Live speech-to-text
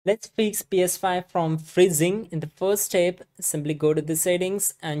Let's fix PS5 from freezing. In the first step, simply go to the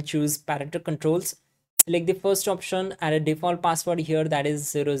settings and choose parental controls. Select the first option, add a default password here, that is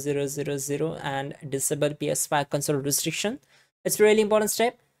 0000, and disable PS5 console restriction. It's a really important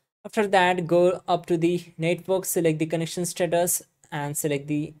step. After that, go up to the network, select the connection status and select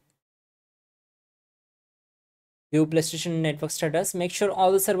the view PlayStation network status. Make sure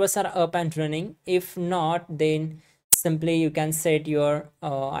all the servers are up and running. If not, then simply you can set your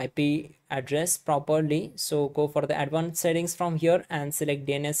IP address properly. So go for the advanced settings from here and select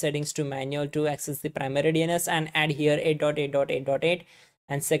DNS settings to manual to access the primary DNS, and add here 8.8.8.8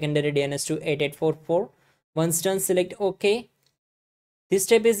 and secondary DNS to 8844. Once done, select OK. This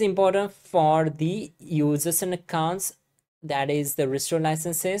step is important for the users and accounts, that is the restore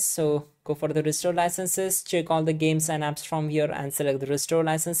licenses. So go for the restore licenses, check all the games and apps from here and select the restore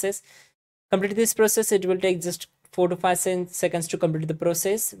licenses. Complete this process. It will take just 4 to 5 seconds to complete the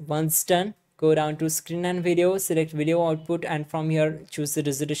process. Once done, go down to screen and video, select video output, and from here choose the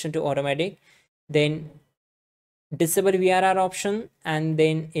resolution to automatic. Then disable VRR option and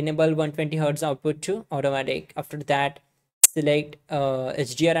then enable 120 Hz output to automatic. After that, select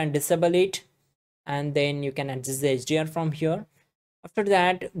HDR and disable it, and then you can adjust the HDR from here. After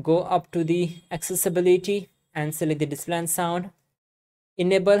that, go up to the accessibility and select the display and sound.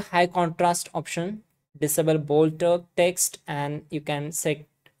 Enable high contrast option, disable bold text, and you can set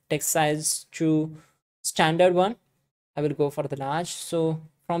text size to standard one. I will go for the large. So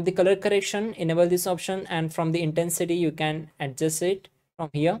from the color correction, enable this option, and from the intensity you can adjust it from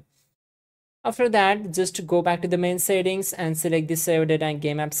here. After that, just go back to the main settings and select the save data and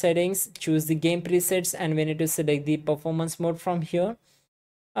game app settings. Choose the game presets and we need to select the performance mode from here.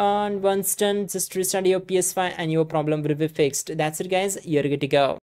 And once done, just restart your PS5 and your problem will be fixed. That's it guys, you're good to go.